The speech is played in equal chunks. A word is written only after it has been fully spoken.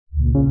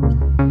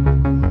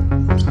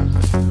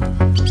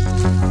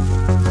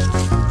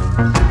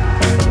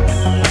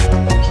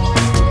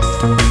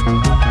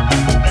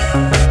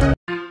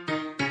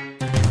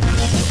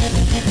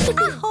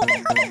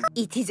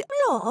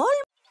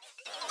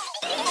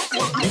I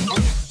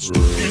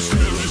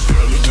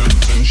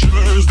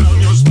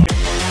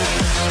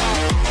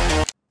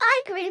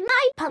grew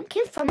my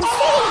pumpkin from the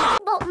sea.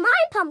 Bought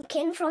my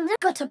pumpkin from the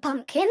gutter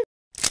pumpkin.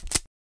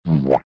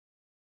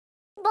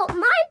 Bought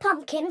my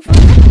pumpkin from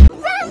the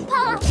ram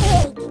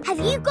party. Have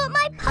you got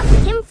my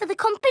pumpkin for the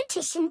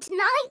competition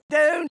tonight?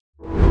 Don't.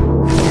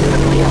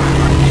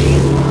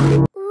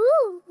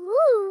 Ooh,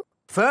 ooh.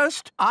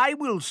 First, I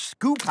will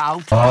scoop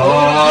out the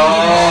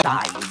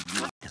inside.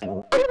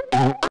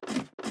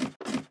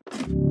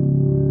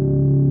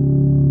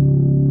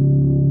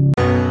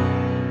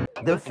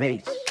 The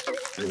face.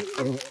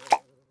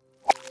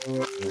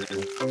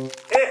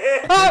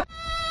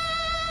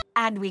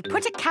 And we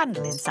put a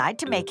candle inside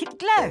to make it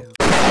glow.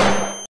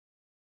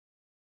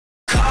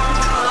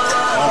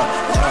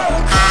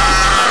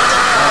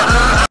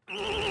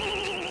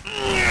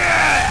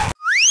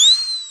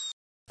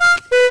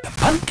 The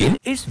pumpkin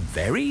is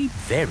very,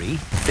 very,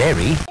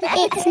 very...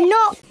 It's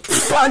not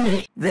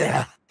funny.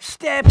 There.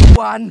 Step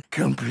 1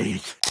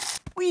 complete.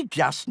 We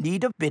just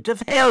need a bit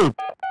of help.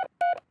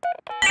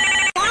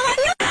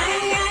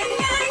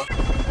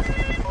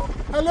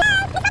 Hello?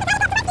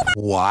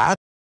 What?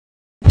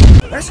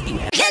 Rescue.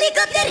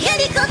 Helicopter,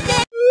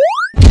 helicopter!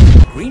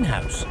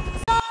 Greenhouse.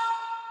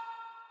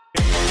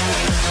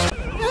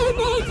 Who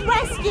needs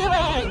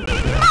rescuing?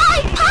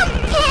 My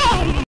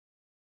pumpkin!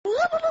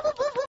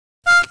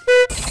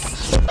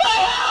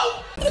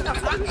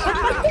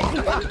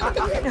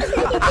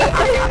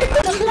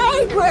 The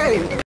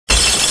playroom!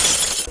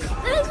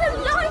 There's a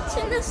light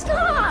in the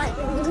sky!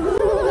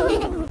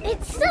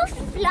 It's a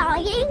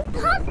flying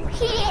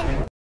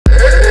pumpkin!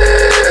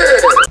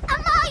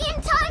 Am I in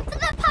time for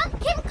the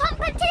pumpkin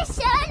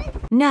competition?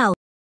 Now,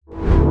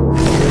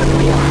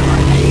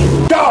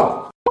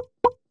 Stop!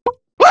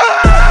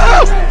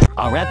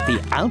 Are at the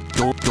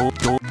outdoor door.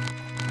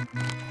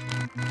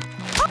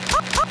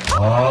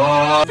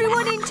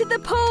 everyone into the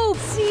pool,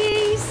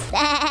 please.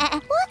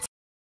 What?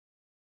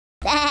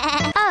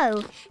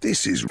 Oh,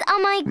 This is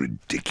am I...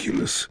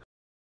 ridiculous.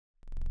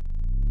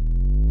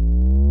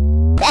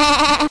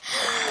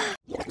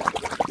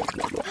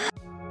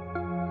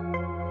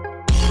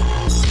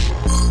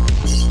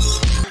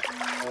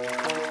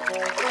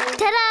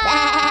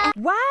 Ta-da!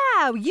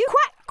 Wow, you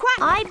quack, quack.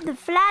 I'm the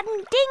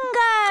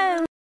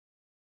Flandingo!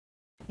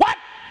 What?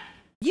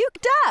 You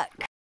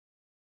duck.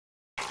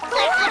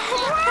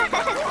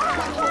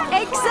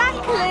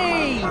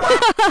 Exactly.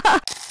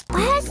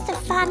 Where's the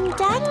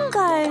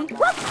Fandango?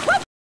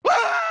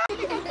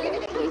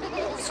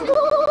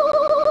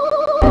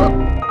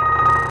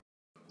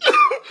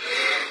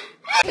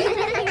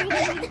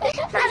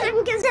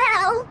 Madam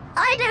Gazelle,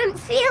 I don't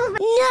feel...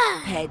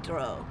 No!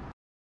 Pedro.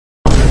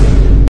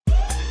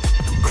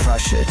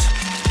 Crush it,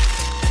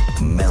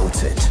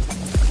 melt it,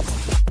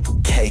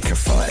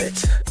 cakeify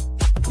it,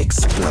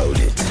 explode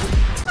it.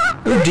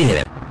 Oh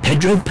dear,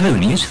 Pedro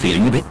Pony is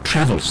feeling a bit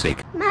travel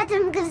sick.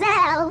 Madam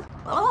Gazelle.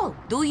 Oh,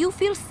 do you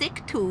feel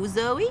sick too,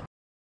 Zoe?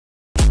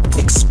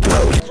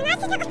 Explode it. Can I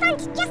sit at the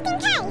front just in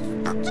case?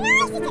 Can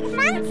I sit at the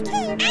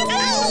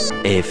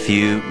front? A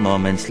few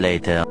moments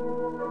later.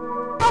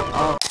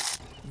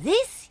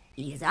 This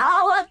is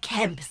our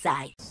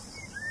campsite.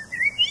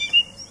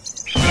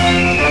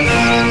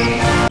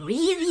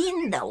 Breathe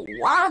in the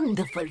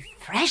wonderful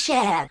fresh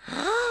air.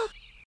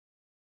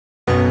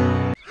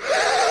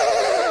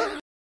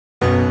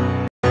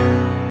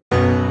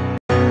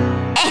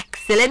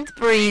 Excellent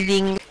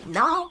breathing.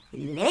 Now,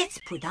 let's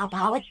put up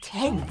our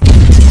tent.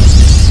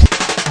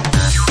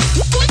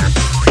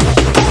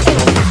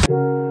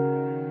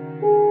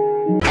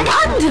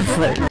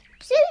 Wonderful!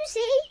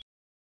 Susie!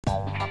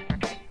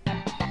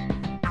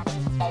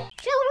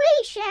 Shall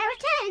we share a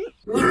tent?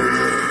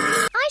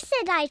 I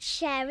said I'd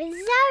share with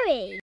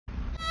Zoe.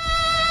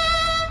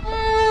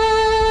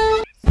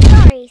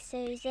 Sorry,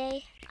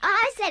 Susie.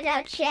 I said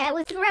I'd share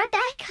with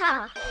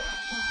Rebecca.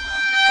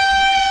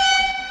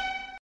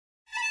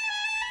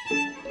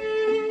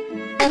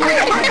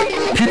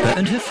 Peppa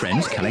and her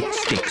friends collect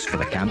sticks for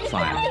the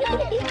campfire.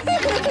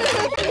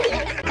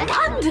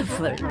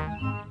 Wonderful!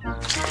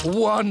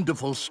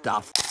 Wonderful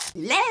stuff.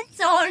 Let's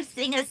all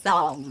sing a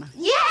song.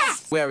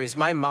 Yes! Where is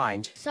my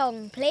mind?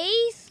 Song,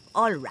 please.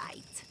 All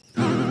right.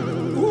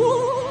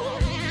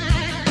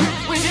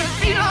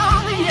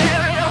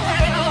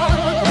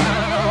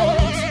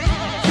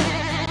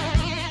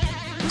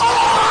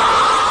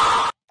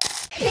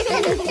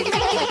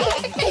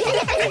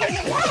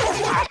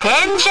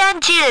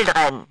 Attention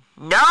children,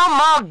 no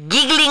more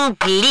giggling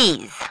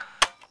please.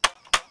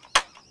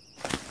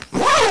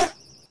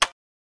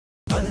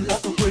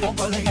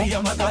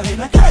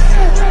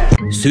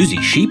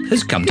 Susie Sheep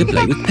has come to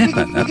play with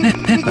Peppa.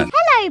 Peppa.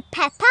 Hello,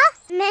 Peppa.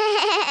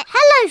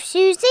 Hello,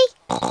 Susie.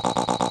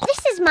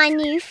 This is my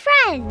new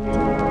friend.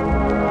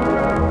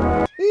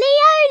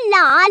 Leo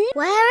Lan.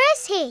 Where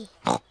is he?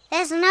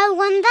 There's no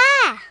one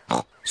there.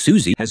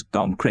 Susie has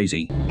gone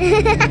crazy.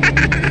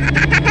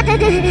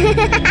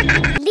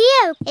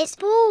 Leo, it's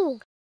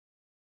Paul.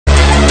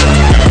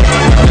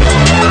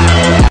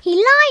 He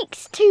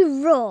likes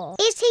to roar.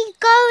 Is he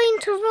going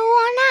to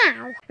roar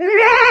now?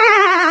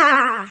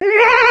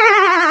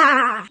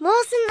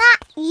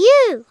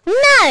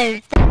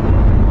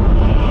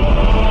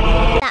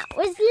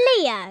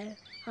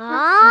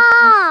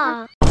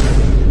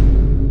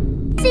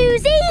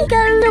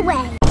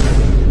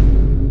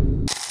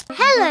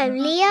 Hello,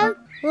 Leo.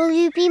 Will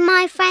you be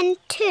my friend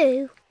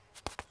too?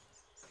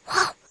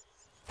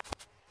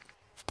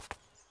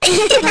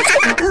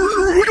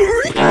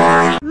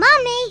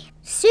 Mummy,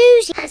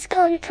 Susie has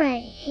gone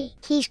pray.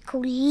 He's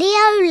called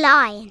Leo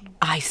Lion.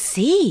 I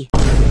see.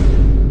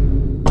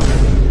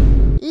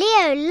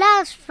 Leo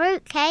loves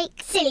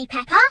fruitcake. Silly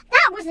Peppa,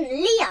 that wasn't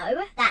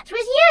Leo, that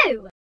was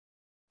you.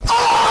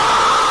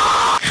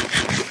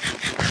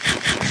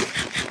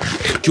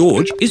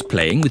 George is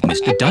playing with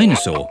Mr.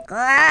 Dinosaur.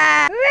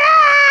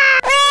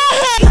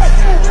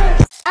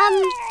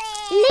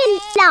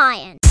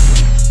 Lion.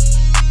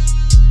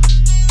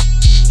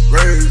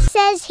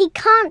 Says he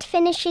can't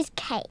finish his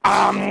cake.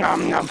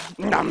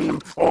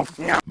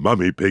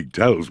 Mummy Pig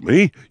tells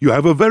me you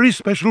have a very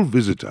special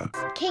visitor.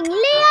 King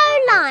Leo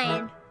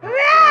Lion.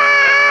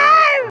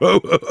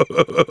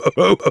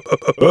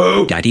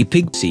 Daddy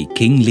Pig see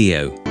King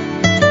Leo.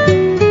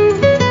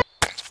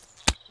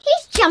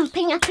 He's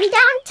jumping up and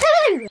down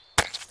too.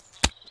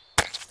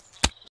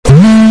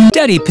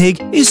 Daddy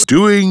Pig is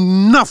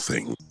Doing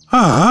nothing.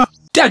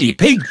 Daddy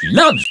Pig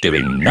loves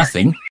doing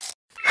nothing.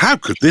 How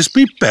could this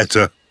be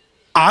better?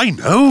 I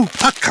know,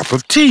 a cup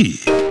of tea.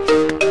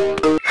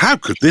 How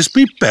could this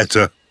be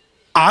better?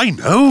 I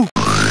know.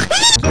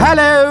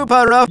 Hello,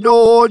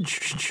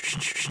 George.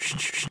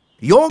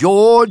 You're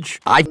George.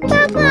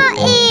 Peppa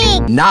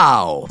Pig.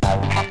 Now,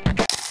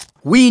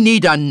 we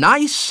need a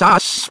nice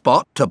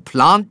spot to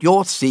plant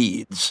your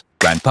seeds.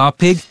 Grandpa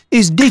Pig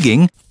is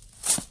digging.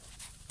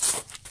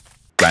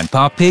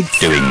 Grandpa Pig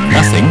doing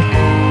nothing.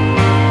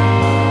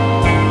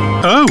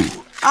 Oh.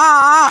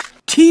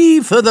 Tea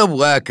for the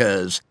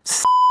workers.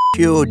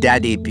 You,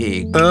 Daddy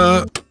Pig.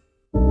 We're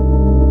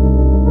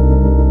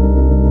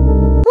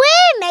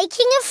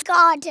making a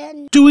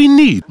garden. Do we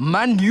need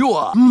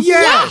Manure.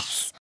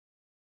 Yes.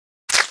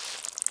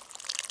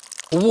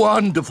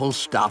 Wonderful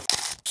stuff.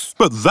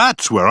 But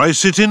that's where I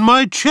sit in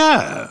my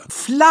chair.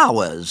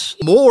 Flowers.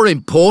 More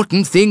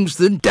important things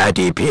than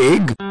Daddy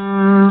Pig.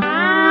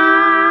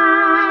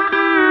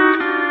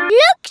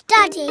 Look,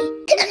 Daddy.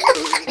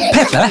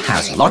 Peppa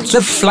has lots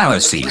of flower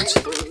seeds.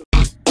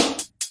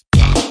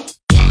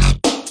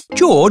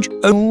 George,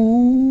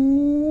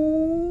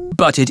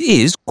 but it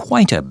is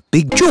quite a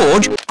big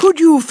George. Could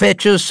you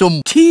fetch us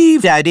some tea,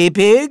 Daddy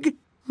Pig?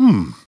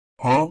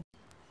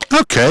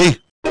 OK.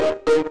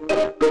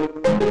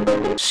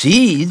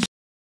 Seeds?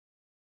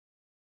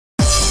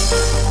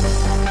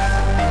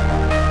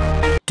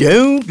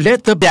 Don't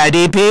let the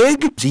Daddy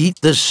Pig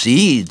eat the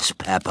seeds,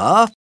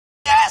 Peppa.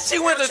 Yes, he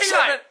went to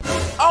try it.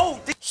 Oh,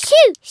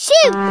 Shoot,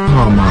 shoot.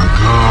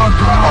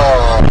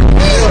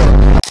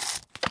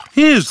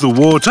 Here's the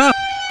water.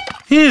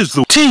 Here's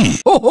the tea.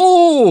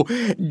 Oh,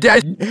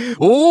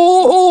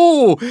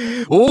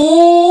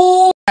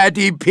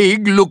 Daddy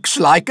Pig looks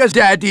like a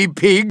Daddy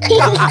Pig.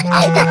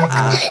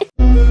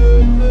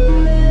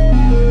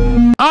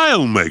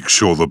 I'll make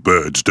sure the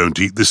birds don't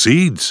eat the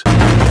seeds. Night.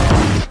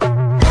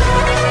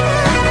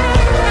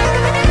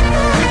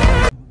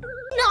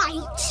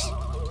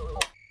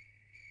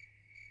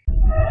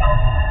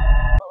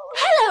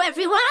 Hello,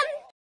 everyone.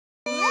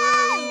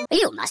 Hello.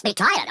 You must be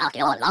tired after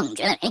your long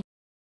journey.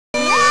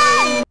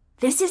 Hello.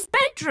 This is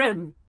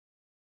bedroom.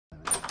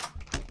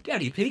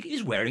 Daddy Pig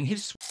is wearing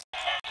his...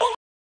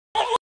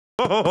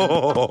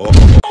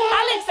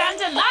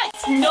 Alexander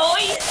likes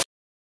noise.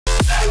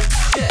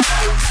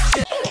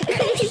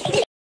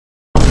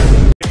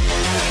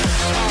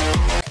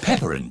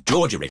 Peppa and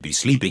George are be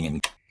sleeping in...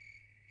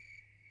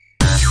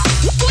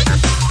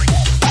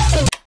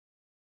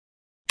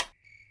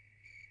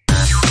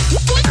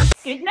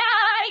 Good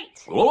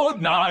night.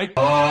 Good night.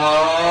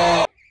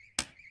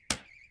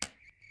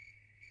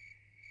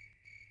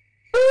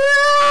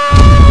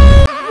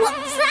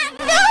 What's that?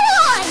 Go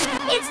on.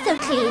 It's the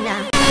cleaner.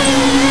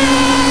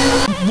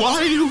 Why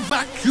are you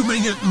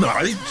vacuuming at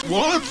night?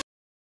 What?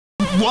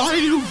 Why are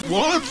you...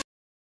 What?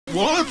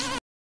 What?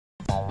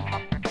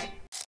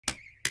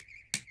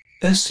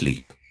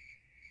 Asleep.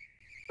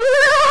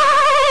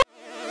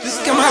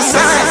 Just come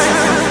outside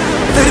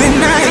for the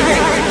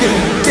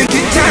night. Take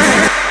your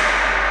time.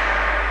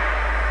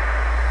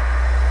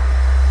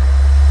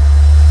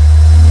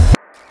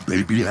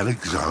 Baby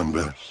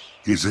Alexander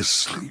is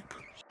asleep.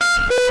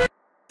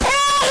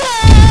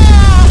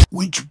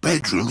 Which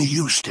bedroom are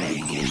you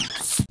staying in?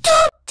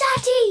 Stop,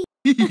 Daddy.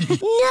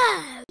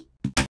 No.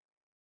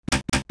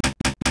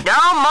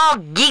 No more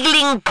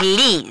giggling,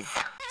 please.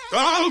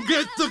 I'll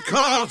get the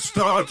car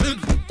started.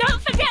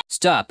 Don't forget.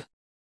 Stop.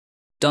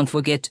 Don't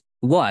forget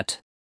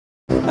what?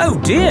 Oh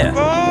dear!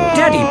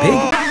 Daddy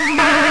Pig...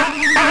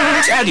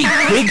 Daddy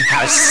Pig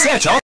has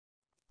set off...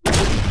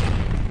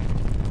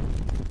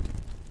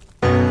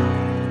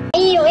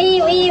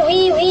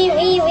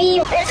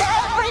 Is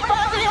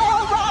everybody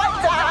all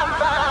right down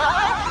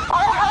there? I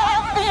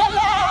have the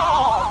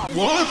alarm.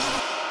 What?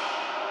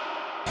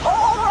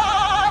 All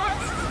right.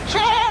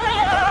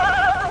 Cheerio.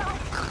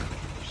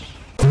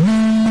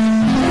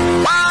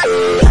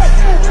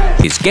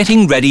 is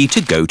getting ready to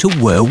go to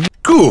work.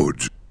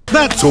 Good.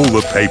 That's all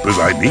the papers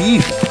I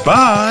need.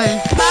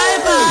 Bye.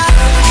 Bye-bye.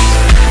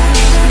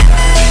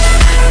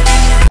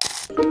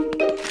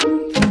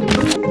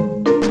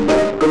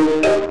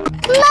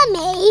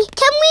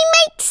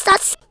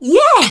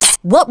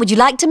 What would you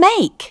like to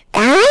make?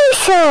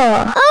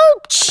 Dinosaur. Oh,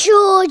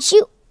 George.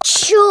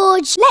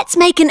 Let's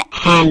make an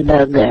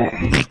Hamburger.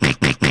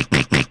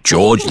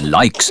 George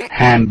likes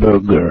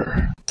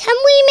hamburger. Can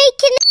we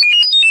make an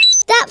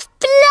that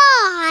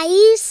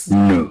flies?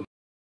 No.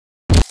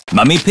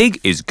 Mummy Pig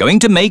is going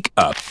to make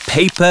a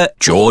paper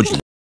George.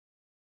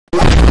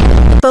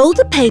 Fold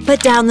the paper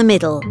down the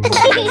middle.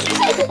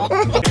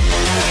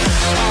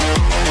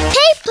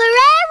 Paper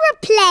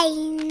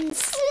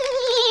aeroplanes.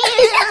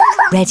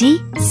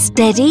 Ready,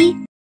 steady,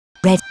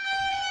 ready,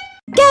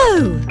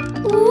 go!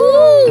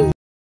 Ooh.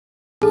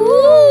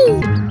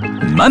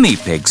 Mummy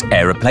Pig's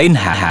aeroplane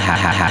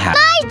ha.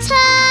 My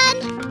turn.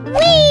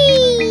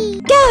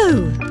 Whee!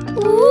 Go!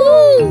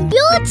 Ooh.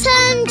 Your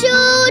turn,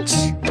 George.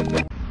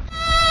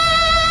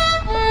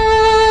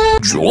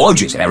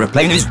 George's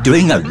aeroplane is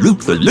doing a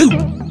loop-the-loop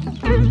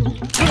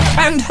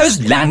and has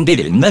landed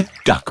in the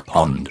duck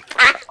pond.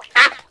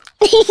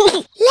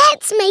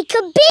 Let's make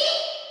a big...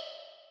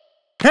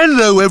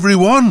 Hello,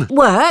 everyone.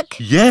 Work.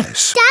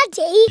 Yes.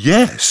 Daddy,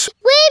 Yes.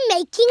 we're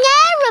making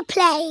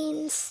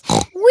aeroplanes.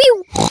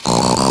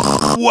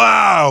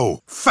 Wow.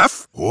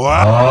 Faff.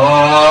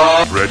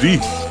 Wow. Ready,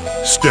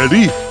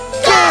 steady,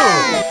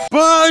 go.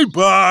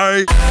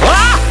 Bye-bye.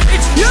 Ah!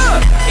 It's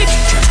here! It's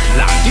just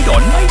landed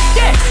on my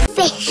desk.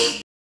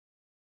 Fish.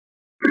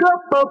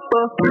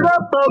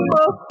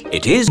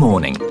 It is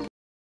morning.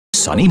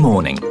 Sunny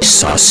morning.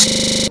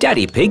 Sus.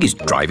 Daddy Pig is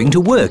driving to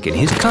work in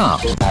his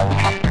car.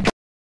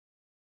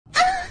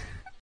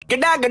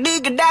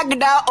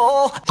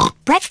 Oh.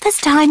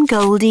 Breakfast time,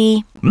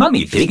 Goldie.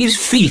 Mummy Pig is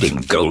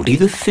feeding Goldie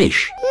the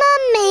fish.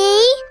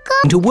 Mummy,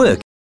 To work.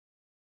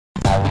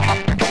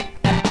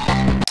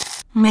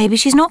 Maybe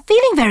she's not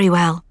feeling very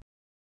well.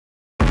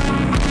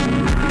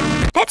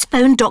 Let's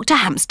phone Dr.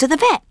 Hamster the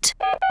vet.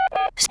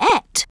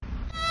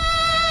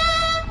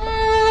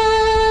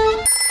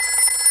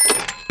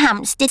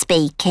 Hamster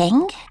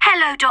speaking.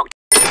 Hello, Doctor.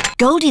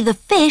 Goldie the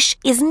fish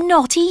is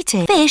not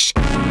eating fish.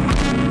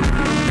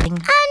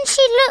 And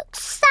she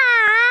looks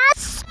sad.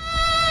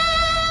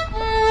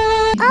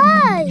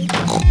 Oh.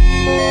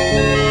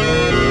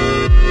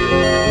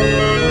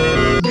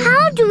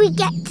 How do we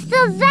get to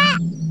the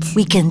vet?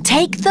 We can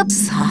take the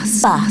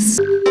bus.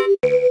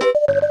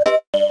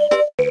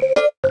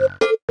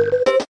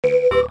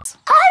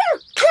 Oh,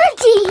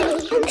 goody!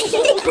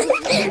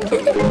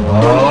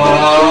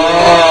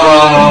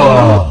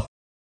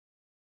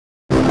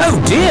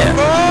 Oh dear!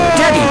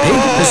 Daddy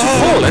Pig has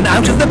fallen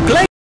out of the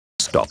plane.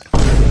 Stop.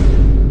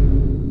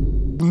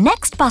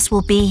 Next bus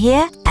will be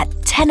here at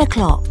 10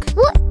 o'clock.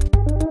 What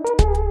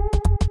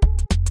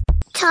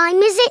time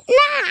is it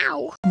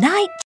now?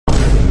 Night.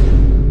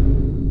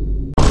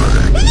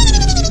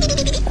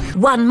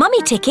 1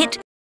 mummy ticket.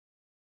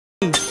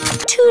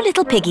 2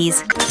 little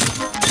piggies.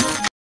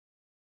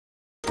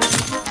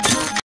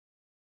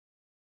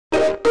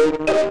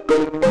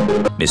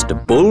 Mr.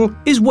 Bull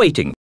is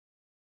waiting.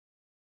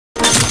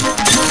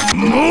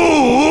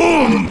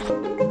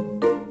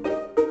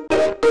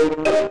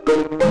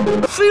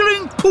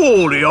 Feeling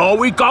poorly, are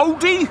we,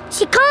 Goldie?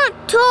 She can't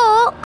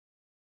talk.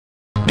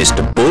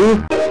 Mr.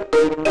 Bull?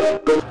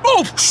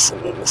 Of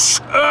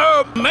course.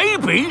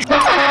 Maybe.